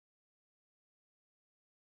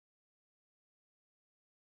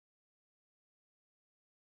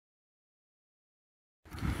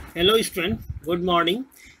Hello student, good morning.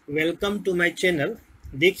 Welcome to my channel.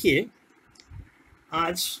 देखिए,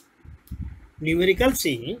 आज numerical से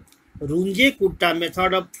ही रुंजे कुट्टा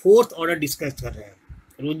method of fourth order discuss कर रहे हैं।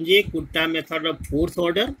 रुंजे कुट्टा मेथड ऑफ फोर्थ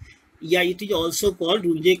ऑर्डर या it is also called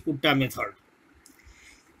रुंजे कुट्टा method.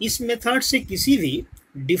 इस मेथड से किसी भी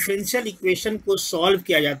डिफरेंशियल इक्वेशन को सॉल्व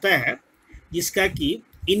किया जाता है जिसका कि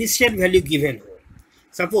इनिशियल वैल्यू गिवन हो।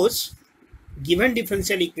 Suppose given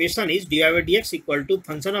differential equation is dy by dx equal to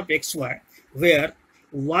function of xy where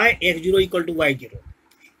y x0 equal to y0,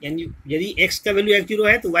 यानी यदि x का वैल्यू x0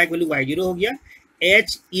 है तो y का वैल्यू y0 हो गया।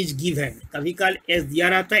 h is given, कभी काल h दिया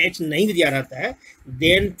रहता है, h नहीं दिया रहता है,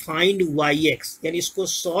 then find yx, यानी इसको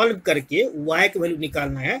सॉल्व करके y का वैल्यू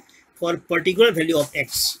निकालना है for particular value of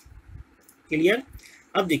x। Clear?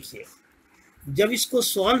 अब देखिए, जब इसको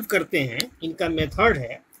सॉल्व करते हैं, इनका मेथड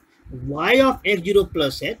है y of x0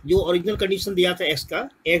 plus H, जो ओरिजिनल कंडीशन दिया था x का,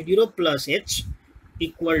 x0 plus H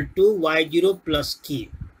equal to y0 plus k,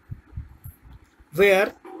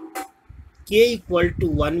 where k equal to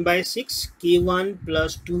 1/6 k1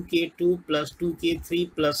 plus 2k2 plus 2k3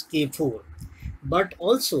 plus k4, but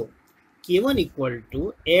also k1 equal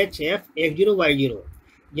to H F x0 y0,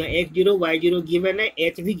 यहाँ x0 y0 given है,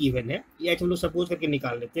 h भी given है, ये h हम लोग suppose करके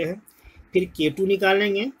निकाल लेते हैं। फिर k2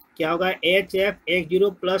 निकालेंगे, क्या होगा, H F x0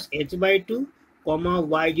 plus h/2 comma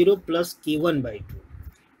y0 plus k1/2,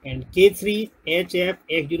 and k3 H F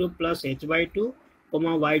x0 plus h/2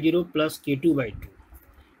 comma y0 plus k2/2,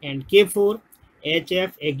 and k4 H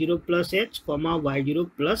F x0 plus h comma y0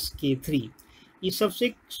 plus k3। इस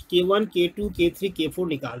सबसे k1 k2 k3 k4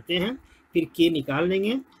 निकालते हैं, फिर k निकाल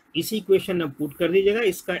लेंगे, इसी equation में put कर दीजिएगा,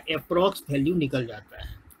 इसका अप्रॉक्स वैल्यू निकल जाता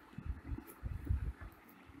है।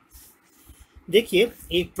 देखिए,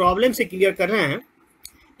 एक प्रॉब्लम से क्लियर कर रहे हैं।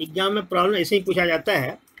 एग्जाम में प्रॉब्लम ऐसे ही पूछा जाता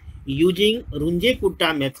है, using रुंजे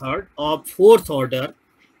कुट्टा method of fourth order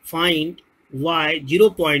find y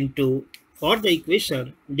 0.2 for the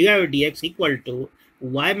equation dy by dx equal to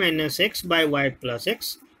y minus x by Y plus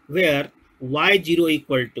x, where y0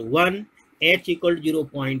 equal to 1 h equal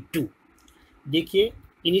 0.2। देखिए,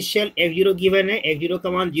 initial x0 given है, x0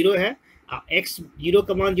 का मान 0 है, x0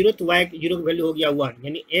 का मान 0 तो y0 का value हो गया 1,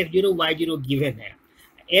 यानी x0 y0 गिवन है,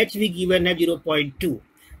 h भी गिवन है 0.2।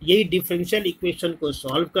 यही डिफरेंशियल इक्वेशन को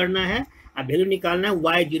सॉल्व करना है, अब वैल्यू निकालना है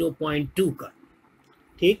y 0.2 का।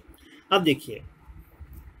 ठीक, अब देखिए,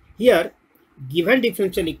 here given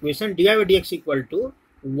differential equation dy by dx equal to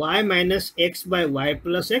y minus x by Y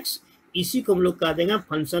plus x, इसी को हम लोग कह देंगे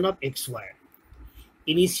function of x Y.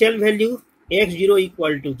 Initial value x0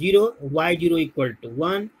 equal to 0, y0 equal to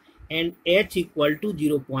 1 and h equal to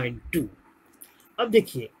 0.2। अब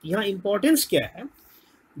देखिए, यहाँ importance क्या है,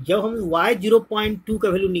 जब हम y 0.2 का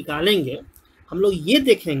वैल्यू निकालेंगे, हम लोग ये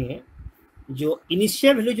देखेंगे जो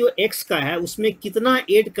इनिशियल वैल्यू जो x का है उसमें कितना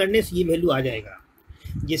ऐड करने से ये वैल्यू आ जाएगा।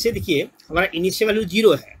 जैसे देखिए, हमारा इनिशियल वैल्यू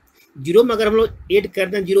 0 है, 0 में अगर हम लोग ऐड कर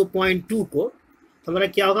दें 0.2 को तो हमारा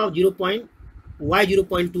क्या होगा, y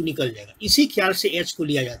 0.2 निकल जाएगा। इसी ख्याल से h को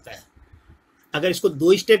लिया जाता है। अगर इसको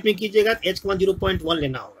दो स्टेप में कीजिएगा तो h का मान 0.1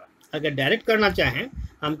 लेना होगा। अगर डायरेक्ट करना चाहें,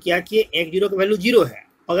 हम क्या किए, x0 का वैल्यू 0 है,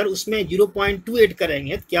 अगर उसमें 0.2 ऐड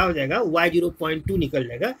करेंगे तो क्या हो जाएगा, y 0.2 निकल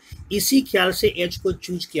जाएगा। इसी ख्याल से h को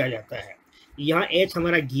चूज किया जाता है। यहाँ h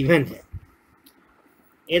हमारा गिवन है,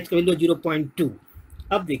 h का वैल्यू 0.2।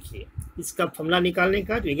 अब देखिए, इसका फॉर्मूला निकालने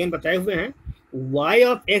का जो अगेन बताए हुए हैं, y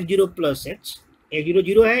of x0 plus h, x0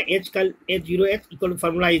 0 है, h का h0 h equal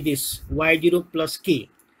formula is this y0 plus k,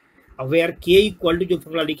 where k equal to जो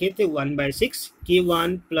फॉर्मूला लिखे थे 1/6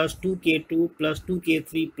 k1 plus 2k2 plus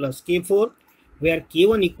 2k3 plus k4, where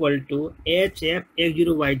k1 equal to H F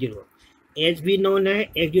x0 y0, h भी non है,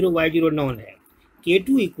 x0 y0 non है,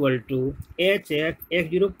 k2 equal to H F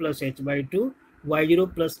x0 plus h/2 y0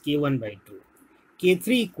 plus k1/2,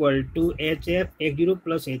 k3 equal to H F x0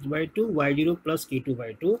 plus h/2 y0 plus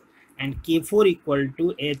k2/2 and k4 equal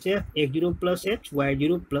to H F x0 plus h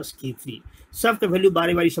y0 plus k3। सब का value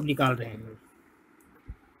बारी बारी सब निकाल रहे हैं।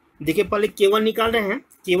 देखिए, पहले k1 निकाल रहे हैं।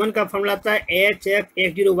 k1 का फॉर्मूला आता है H F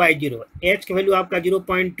x0 y0, h का वैल्यू आपका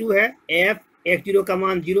 0.2 है, f x0 का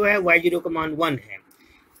मान 0 है, y0 का मान 1 है,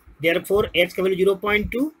 देयरफॉर h का वैल्यू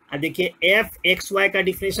 0.2। और देखिए, f x y का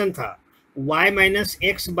डिफरेंशियल था y minus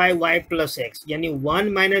x by Y plus x, यानी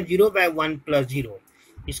 1 माइनस 0 बाई 1 प्लस 0।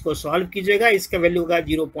 इसको सॉल्व कीजिएगा, इसका वैल्यू होगा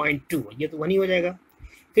 0.2, ये तो 1 ही हो जाएगा।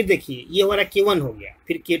 फिर देखिए, ये हमारा k1 हो गया,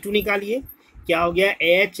 फिर k2 निकालिए, क्या हो गया,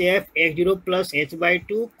 H F x0 plus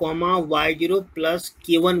h/2 comma y0 plus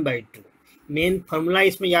k1/2। Main formula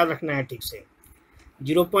इसमें याद रखना है ठीक से,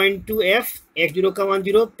 0.2 f x0 का मान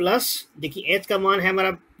 0 प्लस, देखिए h का मान है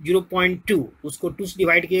हमारा 0.2, उसको 2 से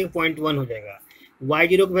डिवाइड किए 0.1 हो जाएगा,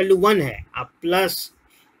 y0 का वैल्यू 1 है, अब प्लस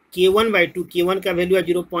K1/2, K1 का वैल्यू है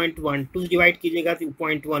 0.1, 2 से डिवाइड कीजिएगा तो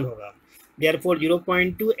 0.1 होगा। देयरफॉर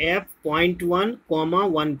 0.2 f 0.1 कॉमा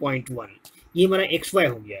 1.1, ये हमारा XY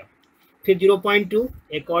हो गया। फिर 0.2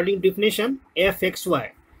 according definition F x Y,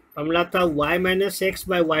 formula था y minus x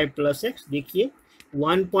by Y plus x. देखिए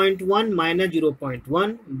 1.1 minus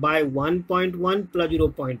 0.1 by 1.1 plus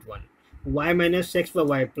 0.1, y minus x by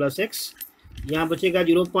Y plus x. यहाँ बचेगा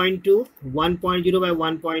 0.2, 1.0 बाई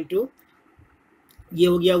 1.2, ये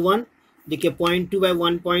हो गया 1। देखिए 0.2 बाई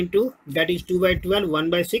 1.2 दैट इज 2/12,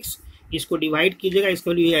 1/6। इसको डिवाइड कीजिएगा,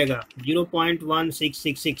 इसका वैल्यू आएगा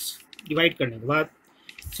 0.1666 डिवाइड करने के बाद।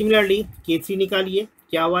 सिमिलरली K3 निकालिए,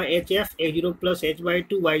 क्या हुआ HF H0 plus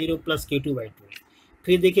H/2 Y0 plus K2/2।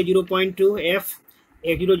 फिर देखिए 0.2 F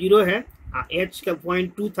H0 0 है, H का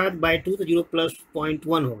 0.2 था बाई 2 तो 0 प्लस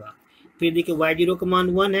 0.1 होगा। फिर देखिए Y0 का मान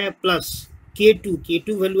 1 है प्लस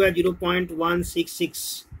K2 वैल्यू है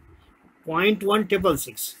 0.166,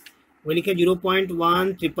 0.1666, वो लिखे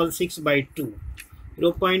 0.1666/2,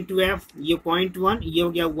 0.2 F, ये 0.1, ये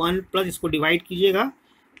हो गया 1 प्लस इसको डिवाइड कीजिएगा,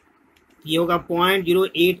 ये होगा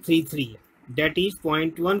 0.0833, दैट इज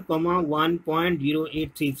 0.1 कॉमा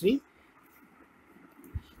 1.0833।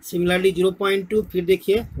 सिमिलरली 0.2, फिर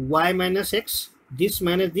देखिए y minus x, this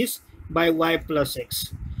minus this by y plus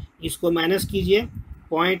x, इसको माइनस कीजिए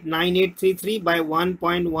 0.9833 बाई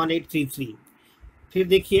 1.1833। फिर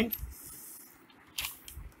देखिए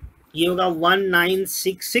ये होगा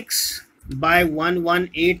 1966 बाई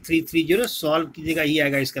 11833, सॉल्व कीजिएगा, ये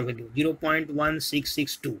आएगा इसका वैल्यू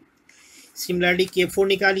 0.1662। सिमिलरली K4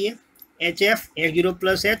 निकालिए, HF H0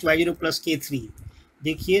 plus H Y0 plus K3।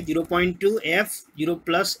 देखिए 0.2 F 0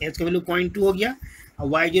 प्लस H का वैल्यू 0.2 हो गया,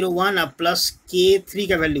 Y0 1 अब प्लस K3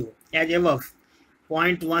 का वैल्यू एज एव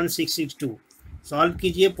 0.1662। सॉल्व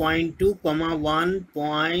कीजिए 0.2 कॉमा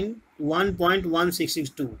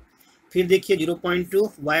 1.1662। फिर देखिए 0.2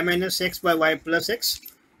 y minus x by Y plus x,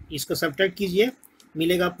 इसको सब्ट्रैक्ट कीजिए,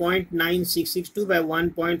 मिलेगा 0.9662 बाई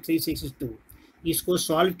 1.3662। इसको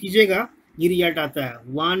सॉल्व कीजिएगा, ये रिजल्ट आता है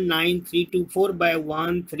 19324 by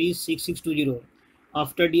 136620।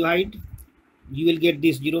 After divide you will get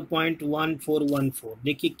this 0.1414।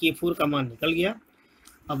 देखिए K4 का मान निकल गया।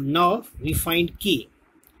 अब now we find K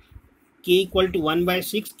equal to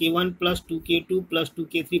 1/6 K1 plus 2K2 plus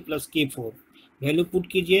 2K3 plus K4। Value put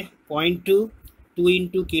कीजिए 0.2, 2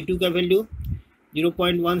 इंटू K2 का वैल्यू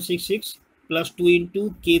 0.166 प्लस 2 इंटू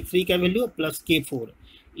K3 का वैल्यू प्लस K4,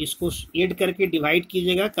 इसको ऐड करके डिवाइड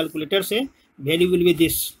कीजिएगा कैलकुलेटर से, वैल्यू विल बी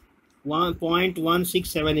दिस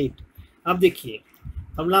 1.1678। अब देखिए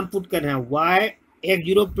हम हम पुट कर रहे हैं y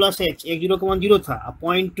X0 plus H, X0 का मान 0 था, अब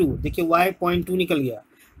 0.2, देखिए y 0.2 निकल गया,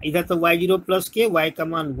 इधर तो Y0 प्लस के y का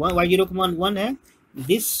मान 1, Y0 का मान 1 है।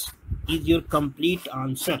 This is your complete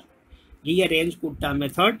answer. ये रेंज कुट्टा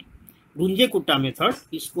मेथड, रुंजे कुट्टा मेथड,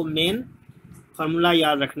 इसको मेन फार्मूला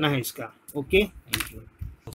याद रखना है इसका। Okay, thank you.